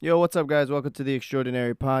Yo, what's up, guys? Welcome to the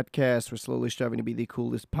Extraordinary Podcast. We're slowly striving to be the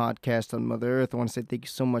coolest podcast on Mother Earth. I want to say thank you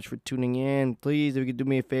so much for tuning in. Please, if you could do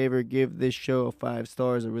me a favor, give this show 5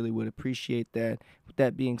 stars. I really would appreciate that. With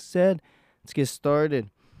that being said, let's get started.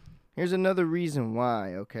 Here's another reason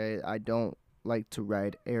why, okay, I don't like to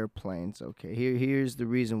ride airplanes, okay? Here's the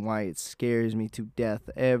reason why it scares me to death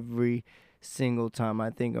every single time I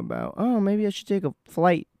think about, oh, maybe I should take a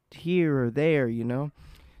flight here or there.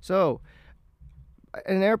 So,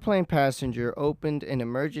 an airplane passenger opened an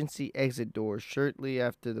emergency exit door shortly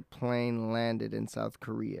after the plane landed in South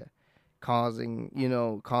Korea, causing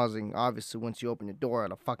obviously once you open the door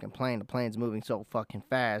of a fucking plane, the plane's moving so fucking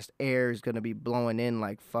fast, air is gonna be blowing in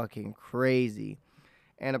like fucking crazy.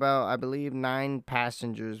 And about, I believe, 9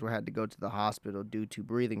 passengers were had to go to the hospital due to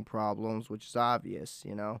breathing problems, which is obvious.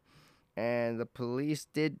 And the police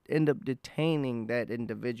did end up detaining that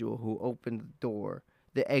individual who opened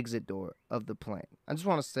the exit door of the plane. I just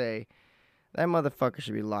want to say that motherfucker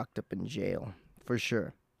should be locked up in jail for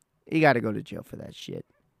sure. He got to go to jail for that shit.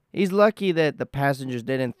 He's lucky that the passengers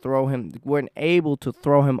weren't able to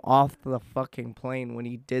throw him off the fucking plane when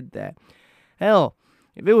he did that. Hell,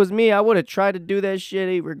 if it was me, I would have tried to do that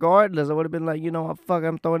shit regardless. I would have been like, you know what, fuck,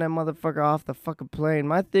 I'm throwing that motherfucker off the fucking plane.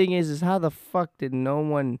 My thing is how the fuck did no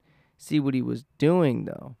one see what he was doing,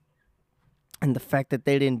 though? And the fact that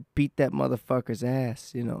they didn't beat that motherfucker's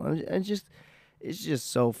ass. It's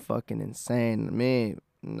just so fucking insane to me.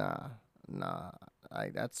 Nah.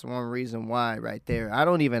 Like, that's one reason why right there. I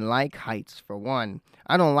don't even like heights, for one.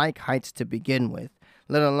 I don't like heights to begin with,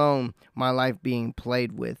 let alone my life being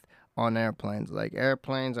played with on airplanes. Like,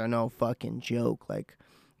 airplanes are no fucking joke. Like,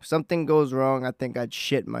 if something goes wrong, I think I'd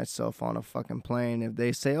shit myself on a fucking plane. If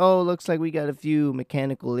they say, oh, looks like we got a few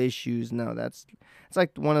mechanical issues. No, it's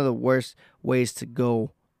like one of the worst ways to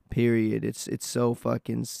go, period. It's so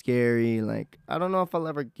fucking scary. Like, I don't know if I'll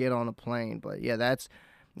ever get on a plane, but yeah, that's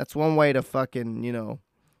one way to fucking,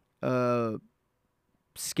 uh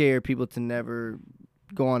scare people to never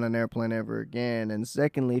go on an airplane ever again. And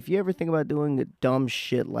secondly, if you ever think about doing a dumb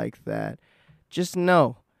shit like that, just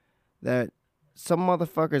know that some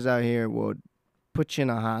motherfuckers out here will put you in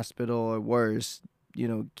a hospital or worse,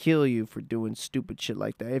 kill you for doing stupid shit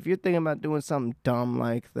like that. If you're thinking about doing something dumb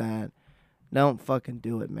like that, don't fucking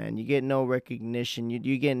do it, man. You get no recognition.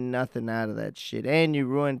 You get nothing out of that shit. And you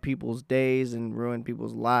ruin people's days and ruin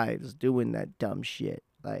people's lives doing that dumb shit.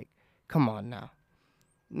 Like, come on now.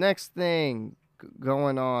 Next thing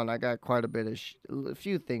going on, I got quite a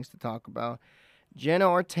few things to talk about. Jenna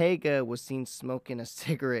Ortega was seen smoking a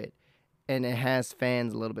cigarette, and it has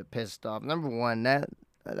fans a little bit pissed off. Number one,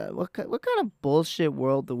 what kind of bullshit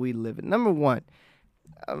world do we live in? Number one,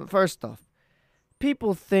 first off,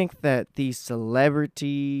 people think that these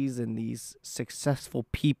celebrities and these successful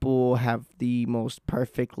people have the most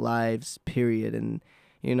perfect lives, period. And,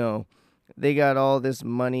 they got all this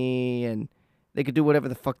money and they could do whatever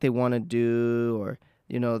the fuck they want to do, or,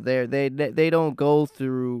 they don't go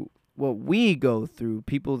through what we go through.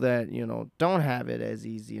 People that, don't have it as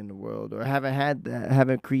easy in the world or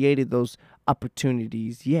haven't created those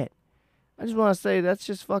opportunities yet. I just want to say that's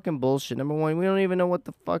just fucking bullshit. Number one, we don't even know what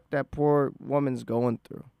the fuck that poor woman's going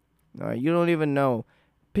through. All right, you don't even know.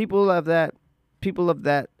 People of that,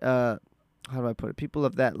 how do I put it? People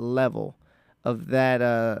of that level, of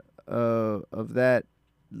that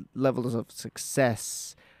levels of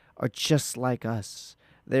success, are just like us.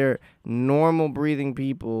 They're normal breathing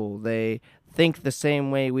people. They think the same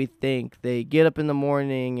way we think. They get up in the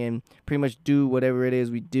morning and pretty much do whatever it is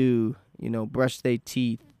we do. Brush their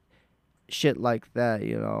teeth, shit like that,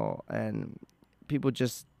 and people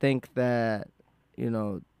just think that,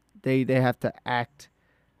 they have to act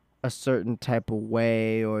a certain type of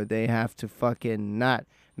way, or they have to fucking not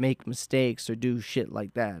make mistakes or do shit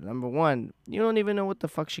like that. Number one, you don't even know what the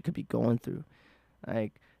fuck she could be going through.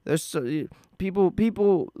 Like,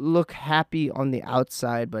 people look happy on the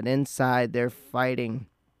outside, but inside they're fighting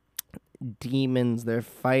demons, they're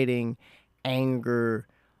fighting anger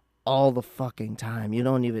all the fucking time. You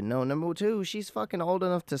don't even know. Number two, she's fucking old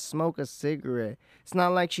enough to smoke a cigarette. It's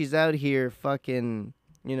not like she's out here fucking,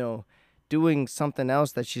 doing something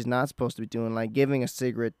else that she's not supposed to be doing, like giving a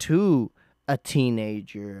cigarette to a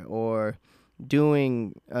teenager, or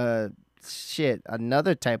doing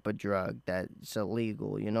another type of drug that's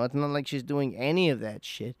illegal. It's not like she's doing any of that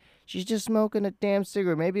shit. She's just smoking a damn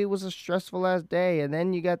cigarette. Maybe it was a stressful ass day, and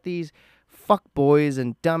then you got these fuck boys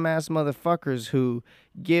and dumbass motherfuckers who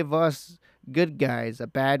give us good guys a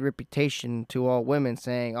bad reputation to all women,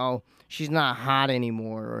 saying, oh, she's not hot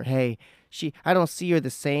anymore, or hey, I don't see her the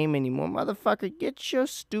same anymore. Motherfucker, get your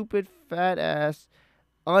stupid fat ass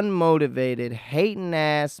unmotivated, hating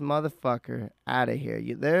ass motherfucker out of here.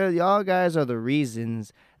 Y'all guys are the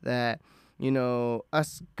reasons that,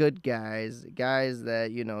 us good guys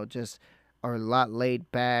that, just are a lot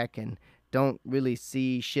laid back and don't really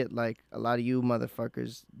see shit like a lot of you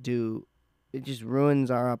motherfuckers do. It just ruins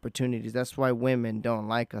our opportunities. That's why women don't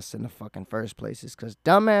like us in the fucking first place, is because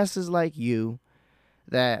dumbasses like you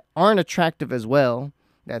that aren't attractive as well,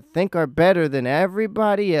 that think are better than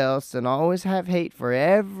everybody else and always have hate for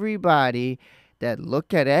everybody, that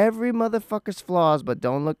look at every motherfucker's flaws but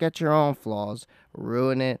don't look at your own flaws,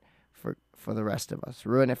 ruin it for the rest of us.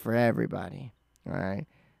 Ruin it for everybody. All right?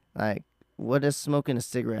 Like, what does smoking a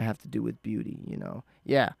cigarette have to do with beauty,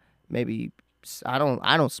 Yeah, maybe I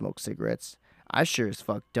don't smoke cigarettes. I sure as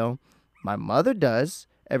fuck don't. My mother does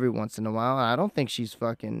every once in a while. I don't think she's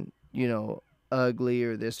fucking, ugly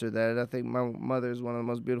or this or that. I think my mother is one of the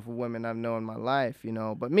most beautiful women I've known in my life,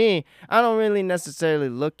 But me, I don't really necessarily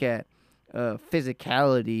look at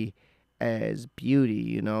physicality as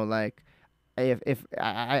beauty, Like, if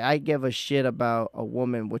I give a shit about a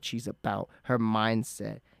woman, what she's about, her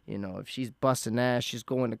mindset. If she's busting ass, she's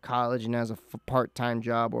going to college and has a part-time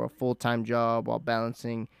job or a full-time job while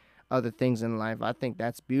balancing other things in life. I think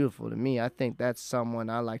that's beautiful to me. I think that's someone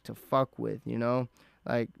I like to fuck with,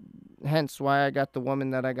 Like, hence why I got the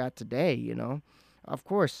woman that I got today, Of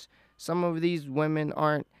course, some of these women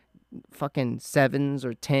aren't fucking 7s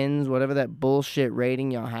or 10s, whatever that bullshit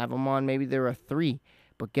rating y'all have them on. Maybe they're a 3.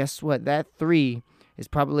 But guess what? That 3 is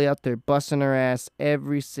probably out there busting her ass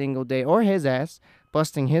every single day, or his ass,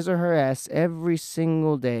 busting his or her ass every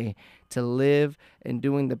single day to live and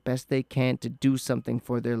doing the best they can to do something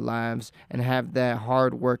for their lives and have that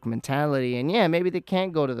hard work mentality. And yeah, maybe they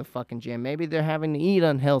can't go to the fucking gym. Maybe they're having to eat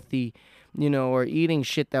unhealthy, or eating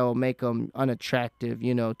shit that will make them unattractive,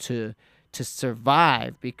 to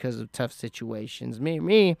survive because of tough situations.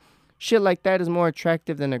 Me, shit like that is more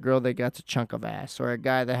attractive than a girl that got a chunk of ass or a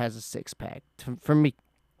guy that has a six-pack. For me,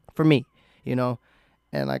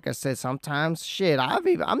 And like I said, sometimes, shit,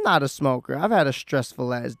 I'm not a smoker. I've had a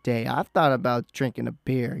stressful ass day. I've thought about drinking a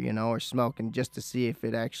beer, or smoking just to see if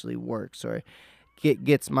it actually works or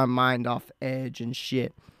gets my mind off edge and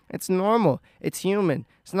shit. It's normal. It's human.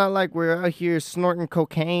 It's not like we're out here snorting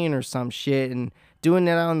cocaine or some shit and doing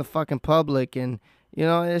it out in the fucking public. And,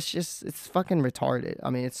 it's fucking retarded. I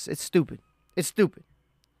mean, it's stupid. It's stupid.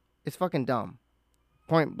 It's fucking dumb.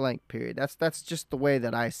 Point blank, period. That's just the way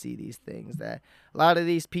that I see these things. That a lot of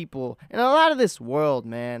these people and a lot of this world,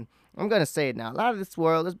 man, I'm gonna say it now. A lot of this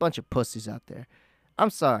world, there's a bunch of pussies out there. I'm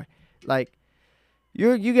sorry. Like,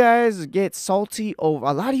 you guys get salty over.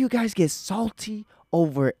 A lot of you guys get salty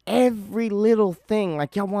over every little thing.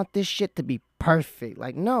 Like, y'all want this shit to be perfect.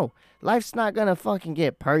 Like, no, life's not gonna fucking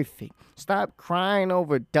get perfect. Stop crying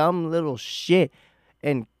over dumb little shit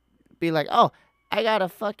and be like, oh, I gotta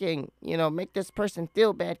fucking, make this person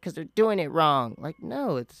feel bad because they're doing it wrong. Like,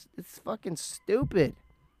 no, it's fucking stupid.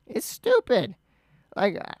 It's stupid.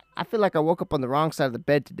 Like, I feel like I woke up on the wrong side of the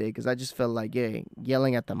bed today because I just felt like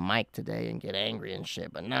yelling at the mic today and get angry and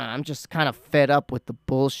shit. But nah, I'm just kind of fed up with the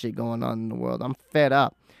bullshit going on in the world. I'm fed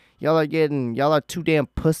up. Y'all are too damn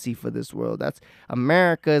pussy for this world.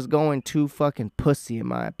 America is going too fucking pussy, in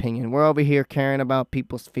my opinion. We're over here caring about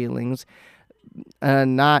people's feelings,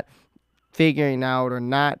 not figuring out or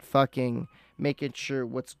not fucking making sure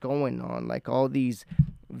what's going on. Like, all these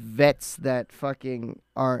vets that fucking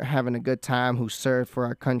are having a good time who serve for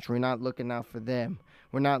our country, not looking out for them.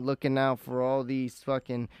 We're not looking out for all these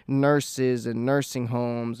fucking nurses and nursing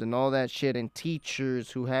homes and all that shit, and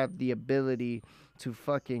teachers who have the ability to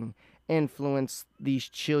fucking influence these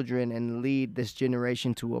children and lead this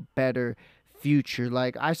generation to a better future.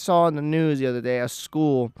 Like, I saw in the news the other day, a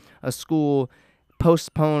school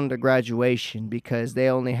postponed a graduation because they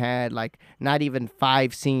only had like not even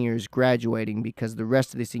 5 seniors graduating because the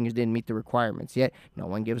rest of the seniors didn't meet the requirements. Yet no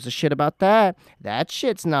one gives a shit about that. That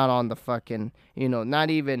shit's not on the fucking,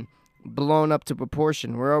 not even blown up to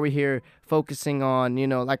proportion. We're over here focusing on,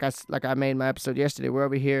 like I made my episode yesterday, we're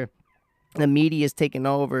over here, the media's taking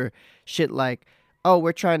over shit like, oh,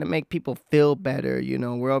 we're trying to make people feel better,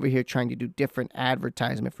 we're over here trying to do different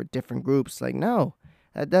advertisement for different groups. Like, no.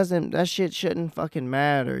 That shit shouldn't fucking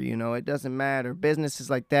matter, it doesn't matter. Businesses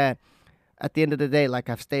like that, at the end of the day, like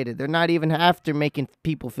I've stated, they're not even after making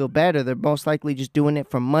people feel better. They're most likely just doing it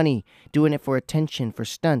for money, doing it for attention, for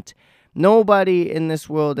stunt. Nobody in this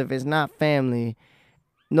world, if it's not family,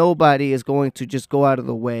 nobody is going to just go out of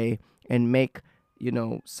the way and make,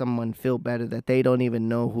 someone feel better that they don't even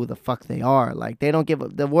know who the fuck they are. Like, they don't give a,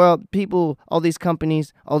 the world, people, all these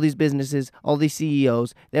companies, all these businesses, all these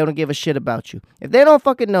CEOs, they don't give a shit about you. If they don't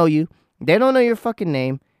fucking know you, They don't know your fucking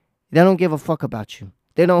name. They don't give a fuck about you.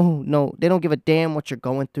 They don't know. They don't give a damn what you're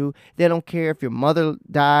going through. They don't care if your mother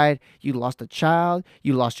died, you lost a child,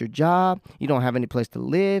 you lost your job, you don't have any place to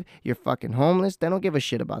live, you're fucking homeless. They don't give a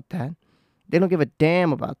shit about that. They don't give a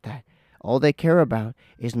damn about that. All they care about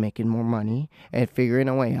is making more money and figuring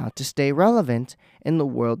a way out to stay relevant in the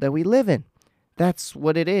world that we live in. That's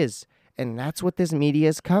what it is. And that's what this media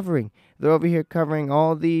is covering. They're over here covering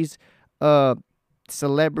all these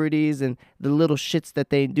celebrities and the little shits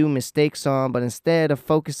that they do mistakes on, but instead of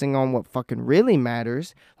focusing on what fucking really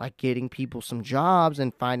matters, like getting people some jobs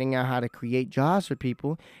and finding out how to create jobs for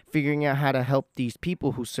people, figuring out how to help these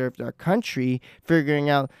people who served our country, figuring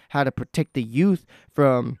out how to protect the youth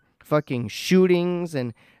from fucking shootings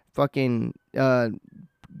and fucking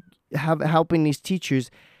helping these teachers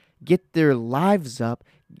get their lives up,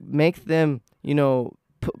 make them,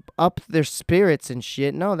 up their spirits and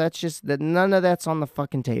shit. No, that's just that. None of that's on the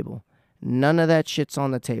fucking table. None of that shit's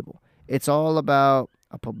on the table. It's all about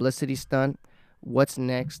a publicity stunt. What's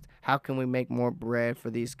next? How can we make more bread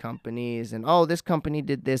for these companies? And this company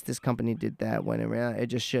did this company did that. When it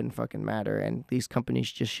just shouldn't fucking matter. And these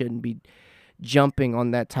companies just shouldn't be jumping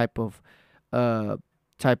on that type of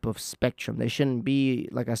spectrum. They shouldn't be,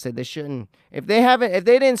 like I said, they shouldn't. If they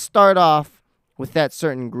didn't start off with that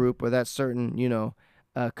certain group or that certain,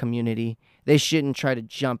 community, they shouldn't try to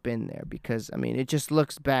jump in there, because it just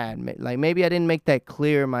looks bad. Like, maybe I didn't make that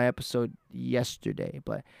clear in my episode yesterday,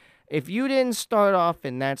 but if you didn't start off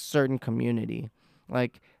in that certain community,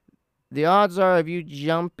 like, the odds are of you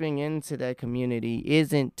jumping into that community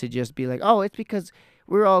isn't to just be like, oh, it's because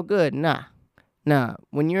we're all good. Nah.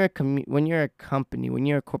 When you're a company, when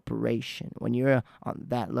you're a corporation, when you're on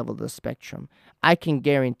that level of the spectrum, I can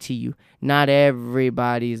guarantee you, not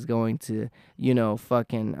everybody's going to,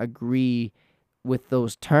 fucking agree with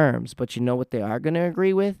those terms. But you know what they are going to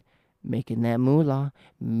agree with? Making that moolah,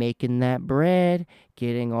 making that bread,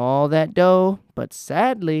 getting all that dough. But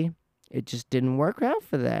sadly, it just didn't work out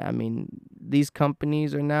for that. These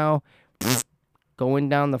companies are now going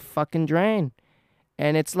down the fucking drain.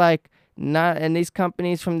 And it's like, and these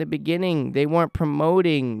companies from the beginning, they weren't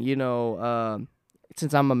promoting,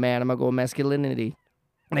 since I'm a man, I'm going to go masculinity.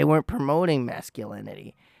 They weren't promoting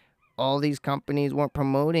masculinity. All these companies weren't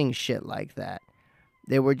promoting shit like that.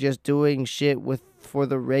 They were just doing shit for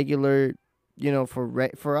the regular,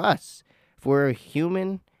 for us. If we're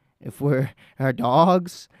human, if we're our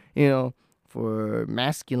dogs, for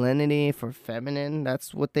masculinity, for feminine,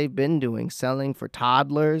 that's what they've been doing, selling for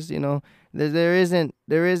toddlers, There isn't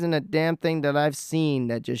a damn thing that I've seen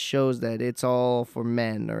that just shows that it's all for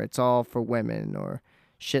men or it's all for women or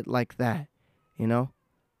shit like that,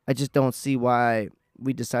 I just don't see why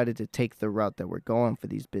we decided to take the route that we're going for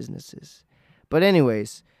these businesses. But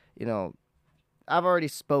anyways, I've already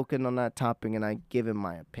spoken on that topic and I've given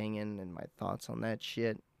my opinion and my thoughts on that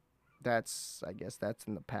shit. I guess that's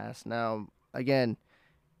in the past. Now, again,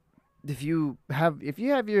 if you have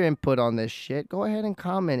your input on this shit, go ahead and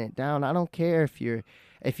comment it down. I don't care if you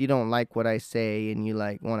don't like what I say and you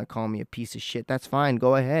want to call me a piece of shit. That's fine.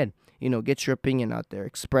 Go ahead. Get your opinion out there.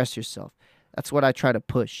 Express yourself. That's what I try to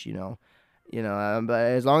push. But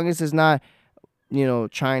as long as it's not,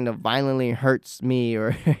 trying to violently hurt me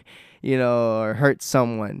or, or hurt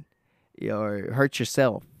someone, or hurt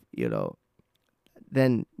yourself,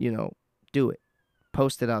 then do it.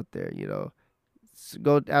 Post it out there.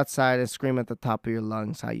 Go outside and scream at the top of your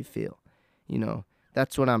lungs how you feel.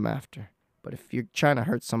 That's what I'm after. But if you're trying to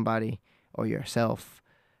hurt somebody or yourself,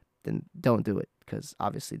 then don't do it, because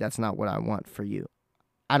obviously that's not what I want for you.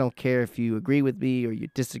 I don't care if you agree with me or you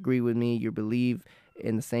disagree with me, you believe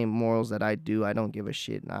in the same morals that I do. I don't give a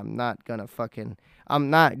shit. I'm not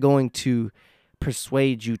going to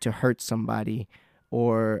persuade you to hurt somebody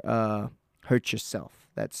or hurt yourself.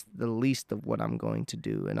 That's the least of what I'm going to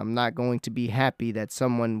do. And I'm not going to be happy that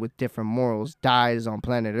someone with different morals dies on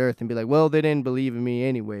planet Earth and be like, well, they didn't believe in me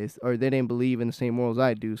anyways, or they didn't believe in the same morals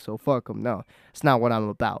I do, so fuck them. No, it's not what I'm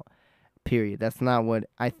about, period. That's not what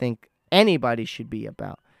I think anybody should be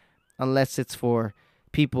about, unless it's for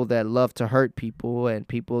people that love to hurt people and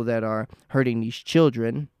people that are hurting these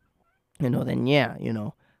children, then yeah,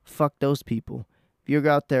 fuck those people. If you're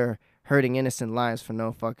out there hurting innocent lives for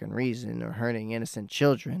no fucking reason or hurting innocent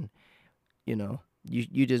children,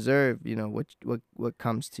 you deserve, what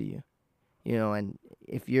comes to you, and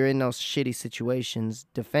if you're in those shitty situations,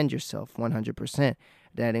 defend yourself 100%.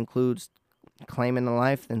 That includes claiming a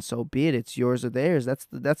life, then so be it. It's yours or theirs. That's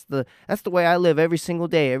the way I live every single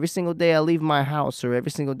day. Every single day I leave my house, or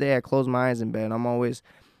every single day I close my eyes in bed, I'm always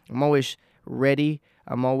ready.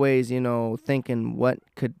 I'm always, thinking what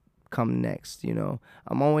could come next, you know.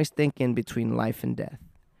 I'm always thinking between life and death.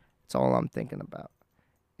 That's all I'm thinking about.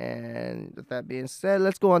 And with that being said,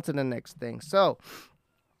 let's go on to the next thing. So,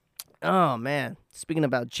 oh man, speaking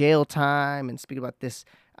about jail time and speaking about this,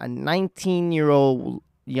 a 19-year-old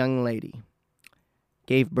young lady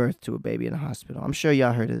gave birth to a baby in a hospital. I'm sure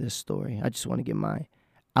y'all heard of this story. I just want to get my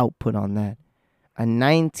output on that. A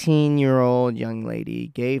 19-year-old young lady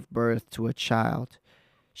gave birth to a child.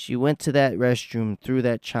 She went to that restroom, threw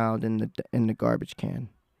that child in the garbage can.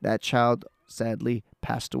 That child sadly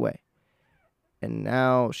passed away. And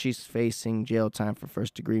now she's facing jail time for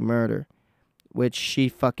first-degree murder, which she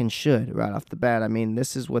fucking should right off the bat. I mean,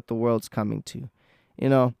 this is what the world's coming to. You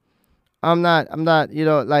know, I'm not, you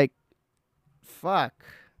know, like, fuck.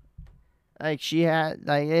 Like,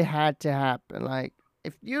 it had to happen. Like,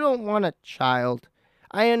 if you don't want a child,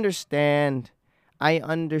 I understand.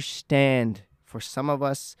 For some of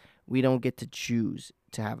us, we don't get to choose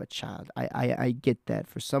to have a child. I get that.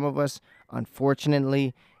 For some of us,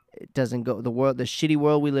 unfortunately, it doesn't go. The shitty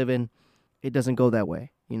world we live in, it doesn't go that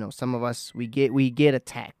way. You know, some of us, we get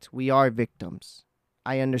attacked. We are victims.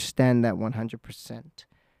 I understand that 100%.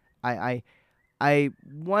 I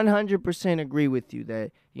 100% agree with you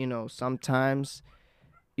that, you know, sometimes,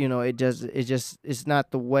 you know, it's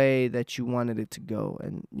not the way that you wanted it to go.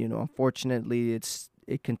 And, you know, unfortunately,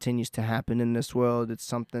 it continues to happen in this world. It's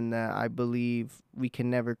something that I believe we can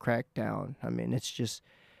never crack down. I mean, it's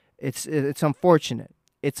unfortunate.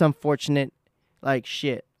 It's unfortunate like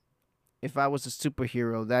shit. If I was a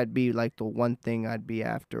superhero, that'd be like the one thing I'd be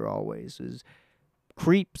after always, is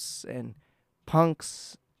creeps and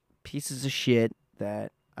punks, pieces of shit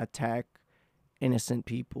that attack innocent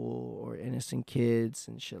people or innocent kids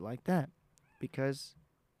and shit like that. Because,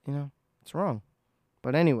 you know, it's wrong.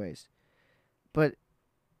 But anyways,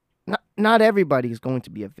 not everybody is going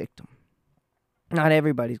to be a victim. Not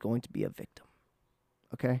everybody's going to be a victim.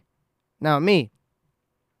 Okay? Now, me,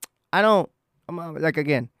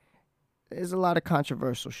 again, there's a lot of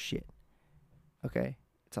controversial shit. Okay?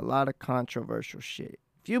 It's a lot of controversial shit.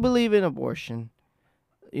 If you believe in abortion,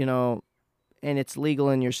 you know, and it's legal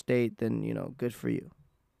in your state, then, you know, good for you.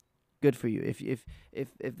 Good for you. If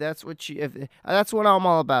that's what that's what I'm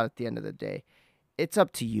all about at the end of the day. It's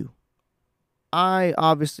up to you.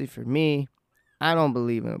 Obviously, for me, I don't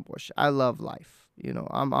believe in abortion. I love life. You know,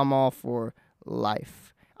 I'm all for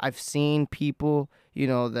life. I've seen people, you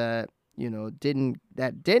know, that, you know, didn't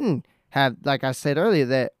have, like I said earlier,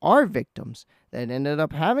 that are victims that ended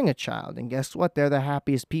up having a child. And guess what? They're the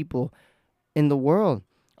happiest people in the world.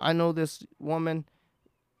 I know this woman.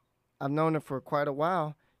 I've known her for quite a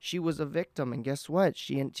while. She was a victim, and guess what?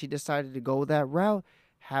 She decided to go that route,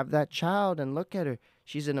 have that child, and look at her.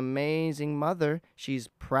 She's an amazing mother. She's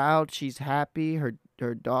proud. She's happy.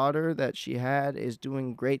 Her daughter that she had is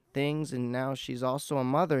doing great things, and now she's also a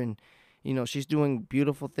mother, and, you know, she's doing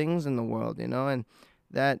beautiful things in the world, you know. And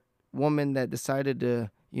that woman that decided to,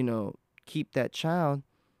 you know, keep that child,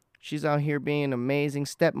 she's out here being an amazing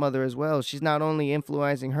stepmother as well. She's not only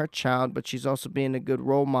influencing her child, but she's also being a good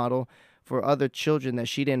role model for other children that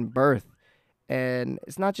she didn't birth. And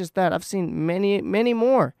it's not just that. I've seen many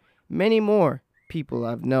more people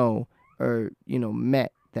I've known or, you know,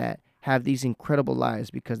 met that have these incredible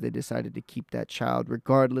lives because they decided to keep that child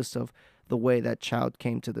regardless of the way that child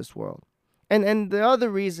came to this world. And the other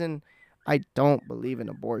reason I don't believe in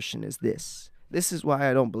abortion is this. This is why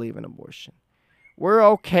I don't believe in abortion. We're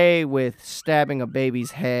okay with stabbing a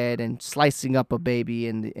baby's head and slicing up a baby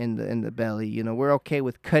in the belly. You know, we're okay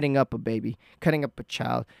with cutting up a baby, cutting up a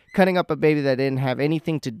child, cutting up a baby that didn't have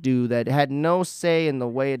anything to do, that had no say in the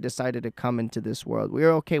way it decided to come into this world.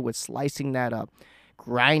 We're okay with slicing that up,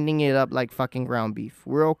 grinding it up like fucking ground beef.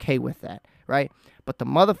 We're okay with that, right? But the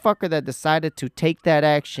motherfucker that decided to take that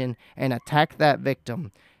action and attack that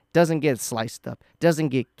victim doesn't get sliced up, doesn't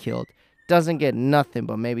get killed, doesn't get nothing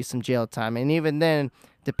but maybe some jail time. And even then,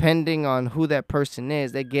 depending on who that person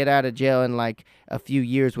is, they get out of jail in like a few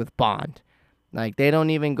years with bond. Like, they don't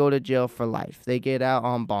even go to jail for life. They get out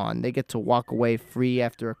on bond. They get to walk away free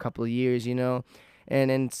after a couple of years, you know. And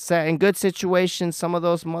in good situations, some of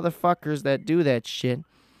those motherfuckers that do that shit,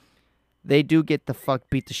 they do get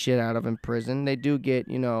beat the shit out of in prison. They do get,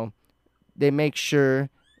 you know, they make sure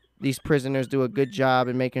these prisoners do a good job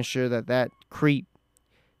in making sure that creep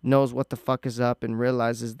knows what the fuck is up and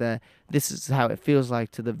realizes that this is how it feels like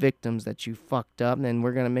to the victims that you fucked up, and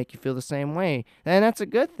we're going to make you feel the same way. And that's a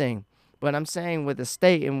good thing. But I'm saying with the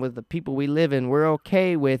state and with the people we live in, we're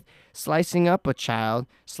okay with slicing up a child,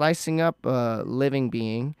 slicing up a living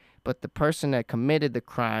being, but the person that committed the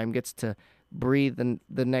crime gets to breathe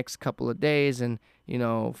the next couple of days and, you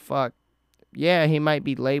know, fuck, Yeah, he might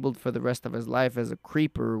be labeled for the rest of his life as a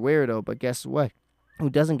creeper or weirdo, but guess what? Who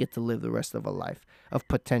doesn't get to live the rest of a life of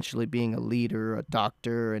potentially being a leader, a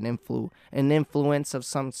doctor, an influence of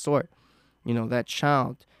some sort? That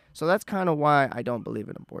child. So that's kind of why I don't believe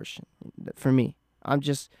in abortion. For me, I've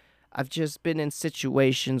just been in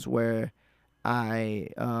situations where I,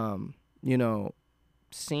 you know,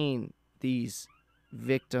 seen these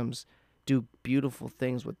victims do beautiful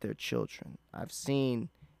things with their children. I've seen,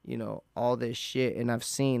 all this shit, and I've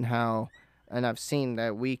seen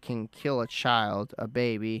that we can kill a child, a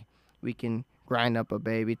baby. We can grind up a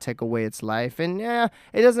baby, take away its life. And yeah,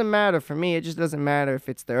 it doesn't matter for me. It just doesn't matter if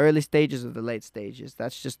it's the early stages or the late stages.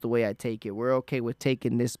 That's just the way I take it. We're okay with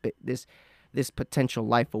taking this potential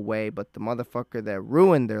life away, but the motherfucker that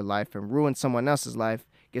ruined their life and ruined someone else's life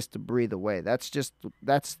gets to breathe away. That's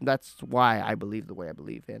why I believe the way I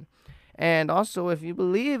believe in. And also, if you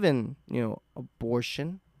believe in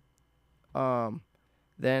abortion,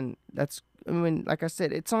 then like I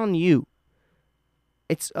said, it's on you.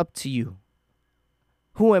 It's up to you.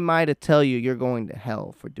 Who am I to tell you you're going to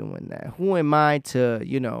hell for doing that? Who am I to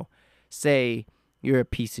say you're a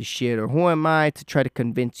piece of shit, or who am I to try to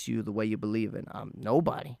convince you the way you believe in? I'm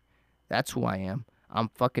nobody. That's who I am. I'm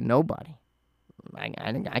fucking nobody.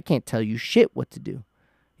 I can't tell you shit what to do.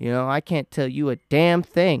 I can't tell you a damn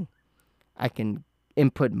thing. I can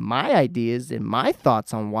input my ideas and my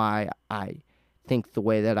thoughts on why I think the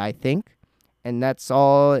way that I think, and that's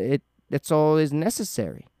all is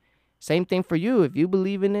necessary. Same thing for you. If you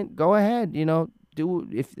believe in it, go ahead. Do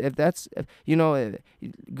if that's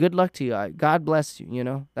good luck to you. God bless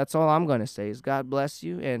you. That's all I'm gonna say is God bless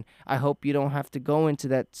you, and I hope you don't have to go into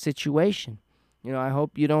that situation. I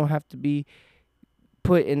hope you don't have to be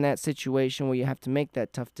put in that situation where you have to make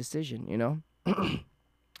that tough decision.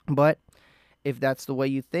 But if that's the way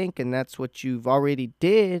you think and that's what you've already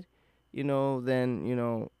did,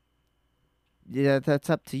 then yeah, that's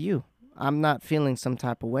up to you. I'm not feeling some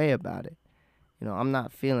type of way about it. I'm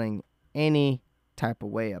not feeling any type of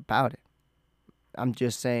way about it. I'm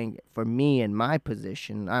just saying, for me in my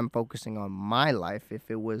position, I'm focusing on my life.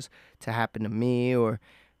 If it was to happen to me, or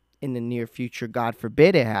in the near future, God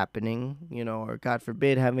forbid it happening, or God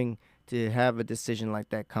forbid having to have a decision like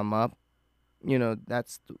that come up,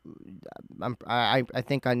 I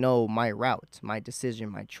think I know my route, my decision,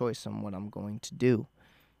 my choice on what I'm going to do.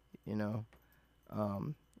 You know,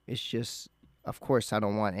 it's just, of course, I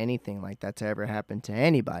don't want anything like that to ever happen to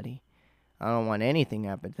anybody. I don't want anything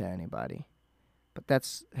happen to anybody. But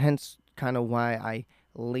that's hence kind of why I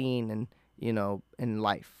lean in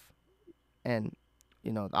life. And,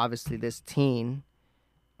 obviously this teen,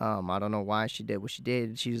 I don't know why she did what she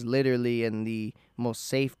did. She's literally in the most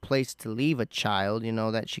safe place to leave a child,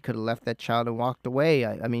 that she could have left that child and walked away.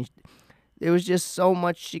 I mean, there was just so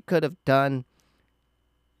much she could have done,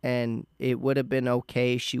 and it would have been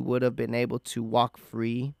okay. She would have been able to walk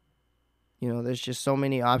free. There's just so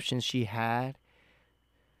many options she had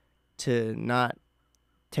to not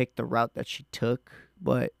take the route that she took.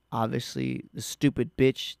 But obviously, the stupid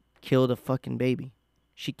bitch killed a fucking baby.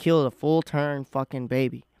 She killed a full-term fucking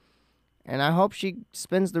baby. And I hope she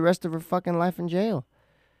spends the rest of her fucking life in jail.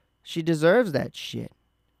 She deserves that shit.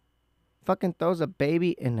 Fucking throws a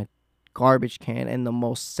baby in a garbage can in the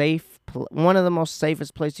most safe, one of the most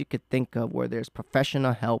safest places you could think of, where there's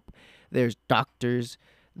professional help, there's doctors,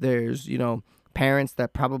 there's, parents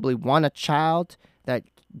that probably want a child that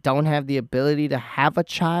don't have the ability to have a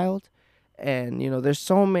child. And, there's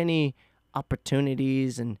so many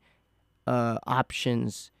opportunities and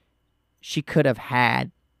options she could have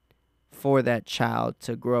had for that child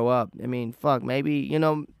to grow up. I mean, fuck, maybe,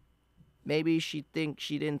 maybe she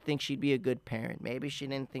didn't think she'd be a good parent. Maybe she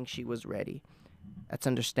didn't think she was ready. That's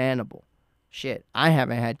understandable. Shit, I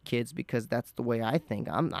haven't had kids because that's the way I think.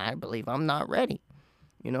 I believe I'm not ready,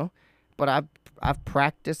 But I've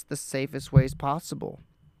practiced the safest ways possible.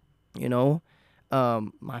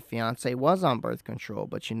 My fiance was on birth control,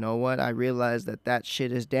 but you know what? I realized that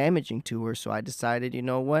shit is damaging to her, so I decided, you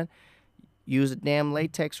know what? Use a damn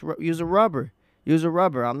latex, use a rubber.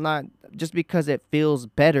 I'm not, just because it feels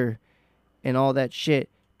better and all that shit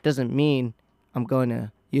doesn't mean I'm going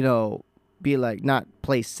to, be like, not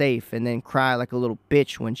play safe and then cry like a little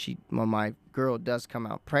bitch when my girl does come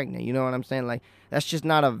out pregnant. You know what I'm saying? Like, that's just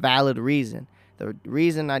not a valid reason. The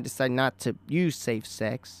reason I decide not to use safe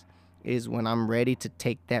sex is when I'm ready to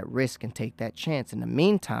take that risk and take that chance. In the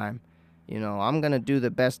meantime, I'm going to do the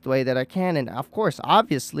best way that I can. And of course,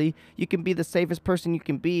 obviously, you can be the safest person you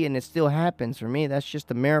can be and it still happens. For me, that's just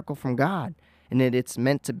a miracle from God. And it's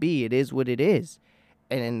meant to be. It is what it is.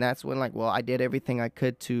 And that's when, like, well, I did everything I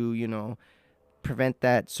could to, prevent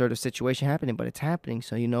that sort of situation happening, but it's happening.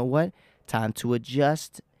 So you know what? Time to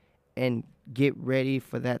adjust and get ready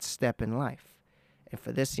for that step in life. And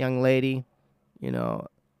for this young lady, you know,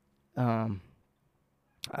 um,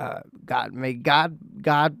 God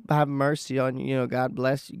have mercy on you. You know, God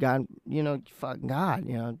bless you. God, fuck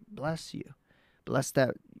God. Bless you, bless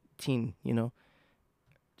that teen.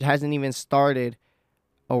 Hasn't even started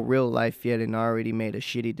a real life yet, and already made a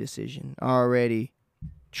shitty decision. Already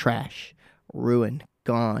trash, ruined,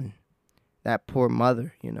 gone. That poor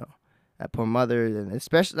mother. That poor mother, and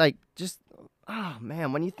especially like just, oh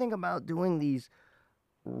man, when you think about doing these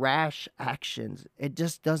rash actions, it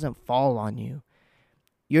just doesn't fall on you.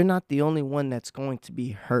 You're not the only one that's going to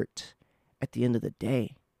be hurt at the end of the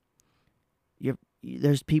day.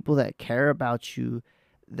 There's people that care about you,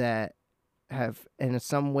 that have in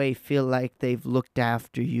some way feel like they've looked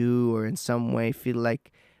after you, or in some way feel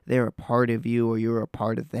like they're a part of you or you're a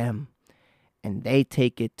part of them, and they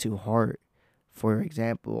take it to heart. For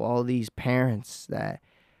example, all these parents that,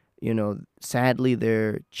 sadly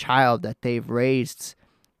their child that they've raised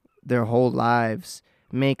their whole lives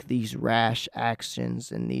make these rash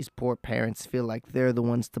actions, and these poor parents feel like they're the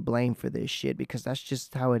ones to blame for this shit, because that's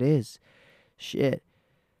just how it is. Shit.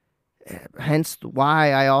 Hence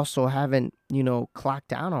why I also haven't,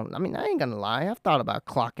 clocked out on. I mean, I ain't gonna lie. I've thought about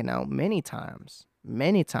clocking out many times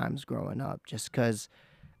growing up, just because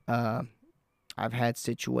I've had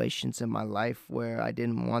situations in my life where I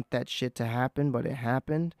didn't want that shit to happen, but it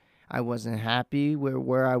happened. I wasn't happy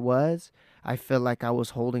where I was. I felt like I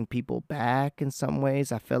was holding people back in some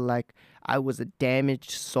ways. I felt like I was a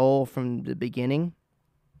damaged soul from the beginning,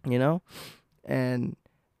 and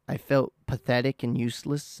I felt pathetic and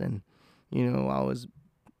useless. And, I was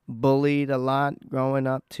bullied a lot growing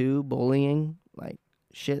up too. Bullying, like,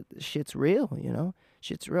 shit's real,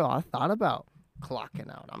 Shit's real. I thought about clocking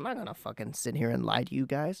out. I'm not gonna fucking sit here and lie to you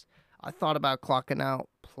guys. I thought about clocking out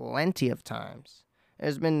plenty of times.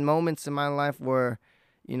 There's been moments in my life where,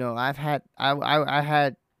 I've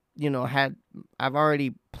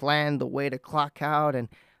already planned the way to clock out, and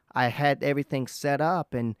I had everything set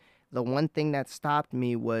up. And the one thing that stopped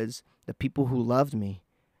me was the people who loved me,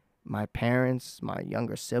 my parents, my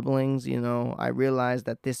younger siblings. I realized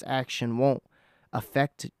that this action won't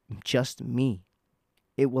affect just me.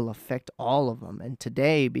 It will affect all of them. And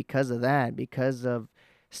today, because of that, because of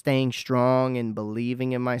staying strong and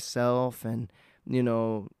believing in myself, and,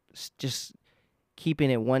 just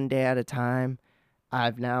keeping it one day at a time,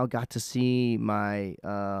 I've now got to see my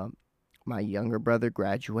younger brother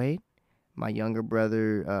graduate. My younger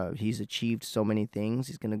brother, he's achieved so many things.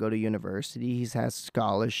 He's going to go to university. He has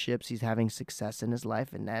scholarships. He's having success in his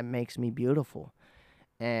life, and that makes me beautiful.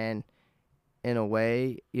 And in a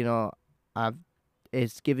way,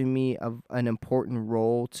 it's giving me an important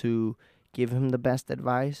role to give him the best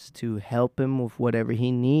advice, to help him with whatever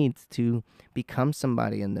he needs to become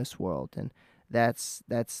somebody in this world. And that's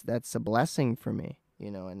a blessing for me,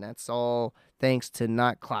 and that's all thanks to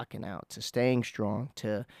not clocking out, to staying strong,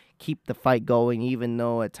 to keep the fight going, even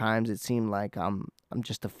though at times it seemed like I'm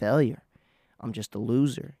just a failure. I'm just a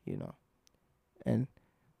loser, And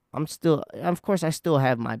of course I still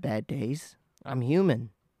have my bad days. I'm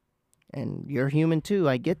human. And you're human too.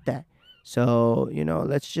 I get that. So,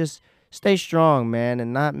 let's just stay strong, man,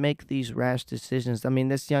 and not make these rash decisions. I mean,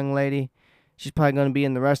 this young lady, she's probably going to be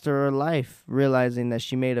in the rest of her life realizing that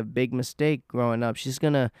she made a big mistake growing up. She's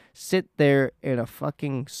going to sit there in a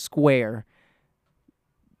fucking square,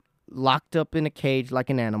 locked up in a cage like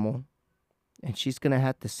an animal. And she's going to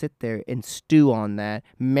have to sit there and stew on that,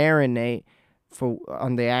 marinate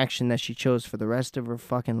on the action that she chose for the rest of her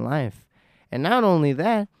fucking life. And not only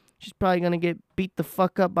that, she's probably going to get beat the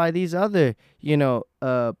fuck up by these other,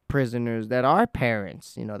 prisoners that are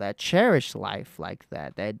parents, that cherish life like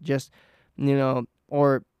that just,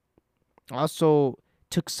 or also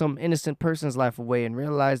took some innocent person's life away and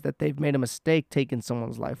realized that they've made a mistake taking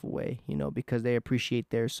someone's life away, because they appreciate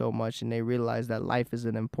theirs so much, and they realize that life is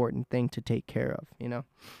an important thing to take care of,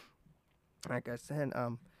 Like I said,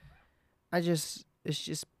 it's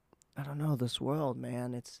just, I don't know, this world,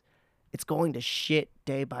 man, it's going to shit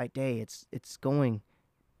day by day. It's going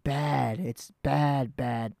bad. It's bad,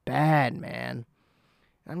 man.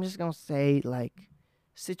 I'm just going to say, like,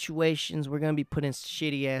 situations, we're going to be put in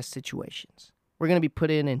shitty-ass situations. We're going to be put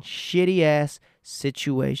in shitty-ass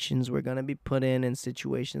situations. We're going to be put in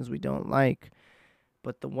situations we don't like.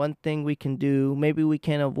 But the one thing we can do, maybe we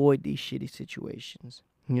can avoid these shitty situations.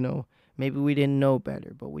 Maybe we didn't know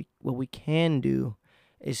better. But what we can do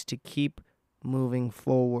is to keep moving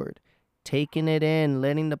forward. Taking it in,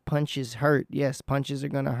 letting the punches hurt. Yes, punches are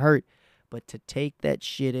going to hurt, but to take that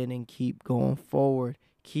shit in and keep going forward,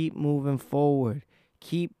 keep moving forward,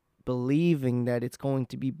 keep believing that it's going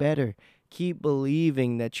to be better, keep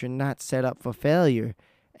believing that you're not set up for failure,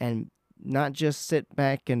 and not just sit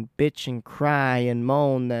back and bitch and cry and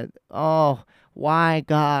moan that, oh, why,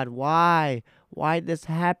 God, why? Why'd this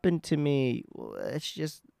happen to me? Well, it's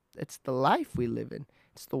the life we live in.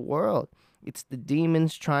 It's the world. It's the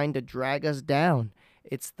demons trying to drag us down.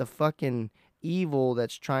 It's the fucking evil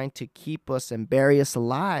that's trying to keep us and bury us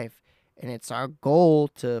alive. And it's our goal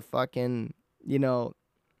to fucking,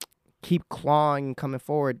 keep clawing and coming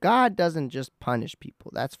forward. God doesn't just punish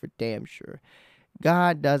people. That's for damn sure.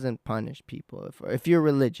 God doesn't punish people. If you're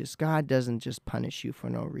religious, God doesn't just punish you for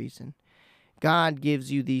no reason. God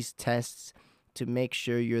gives you these tests to make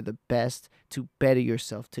sure you're the best, to better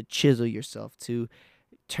yourself, to chisel yourself, to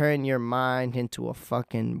turn your mind into a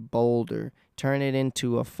fucking boulder, turn it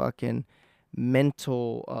into a fucking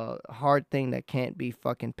mental hard thing that can't be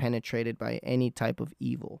fucking penetrated by any type of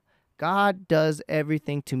evil. God does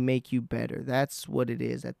everything to make you better. That's what it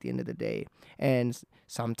is at the end of the day. And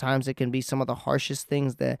sometimes it can be some of the harshest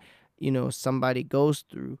things that, somebody goes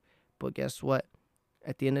through. But guess what?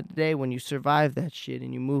 At the end of the day, when you survive that shit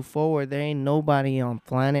and you move forward, there ain't nobody on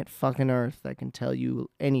planet fucking Earth that can tell you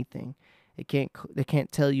anything. They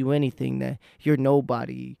can't tell you anything that you're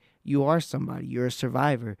nobody. You are somebody. You're a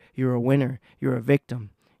survivor. You're a winner. You're a victim.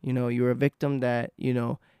 You're a victim that,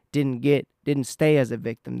 didn't stay as a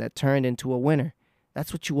victim, that turned into a winner.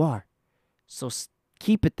 That's what you are. So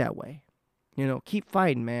keep it that way. Keep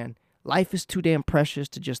fighting, man. Life is too damn precious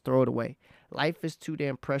to just throw it away. Life is too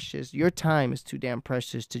damn precious. Your time is too damn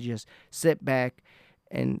precious to just sit back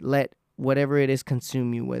and let whatever it is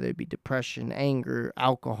consume you, whether it be depression, anger,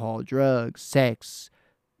 alcohol, drugs, sex,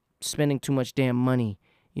 spending too much damn money,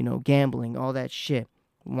 gambling, all that shit,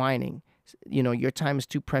 whining. Your time is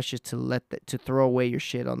too precious to throw away your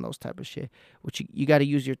shit on those type of shit. Which you got to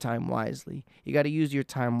use your time wisely. You got to use your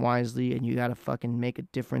time wisely, and you got to fucking make a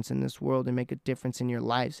difference in this world and make a difference in your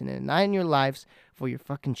lives, and not in your lives, for your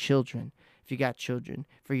fucking children. If you got children,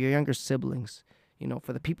 for your younger siblings,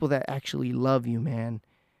 for the people that actually love you, man.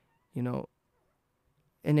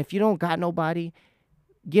 And if you don't got nobody,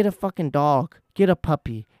 get a fucking dog, get a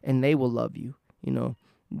puppy, and they will love you.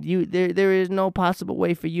 There is no possible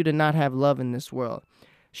way for you to not have love in this world.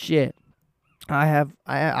 Shit.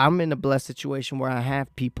 I'm in a blessed situation where I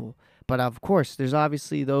have people. But of course, there's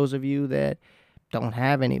obviously those of you that don't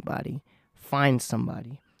have anybody. Find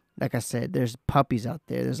somebody. Like I said, there's puppies out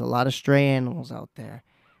there. There's a lot of stray animals out there.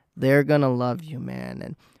 They're gonna love you, man.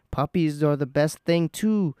 And puppies are the best thing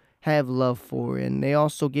to have love for. And they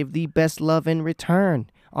also give the best love in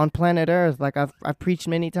return on planet Earth. Like I've preached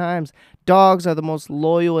many times, dogs are the most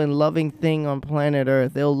loyal and loving thing on planet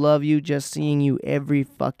Earth. They'll love you just seeing you every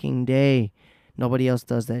fucking day. Nobody else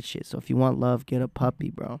does that shit. So if you want love, get a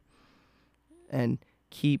puppy, bro. And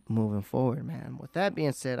keep moving forward, man. With that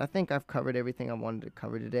being said, I think I've covered everything I wanted to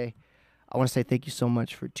cover today. I want to say thank you so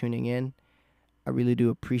much for tuning in. I really do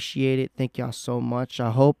appreciate it. Thank y'all so much.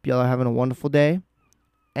 I hope y'all are having a wonderful day.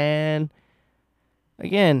 And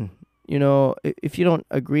again, if you don't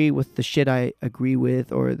agree with the shit I agree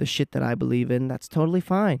with or the shit that I believe in, that's totally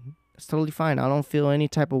fine. It's totally fine. I don't feel any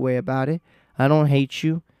type of way about it. I don't hate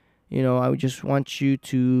you. I just want you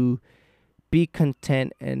to be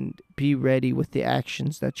content and be ready with the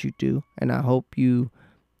actions that you do. And I hope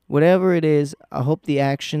whatever it is, I hope the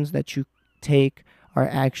actions that you take are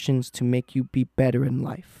actions to make you be better in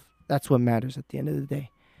life. That's what matters at the end of the day.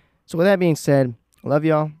 So with that being said, I love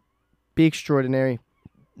y'all. Be extraordinary.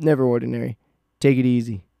 Never ordinary. Take it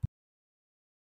easy.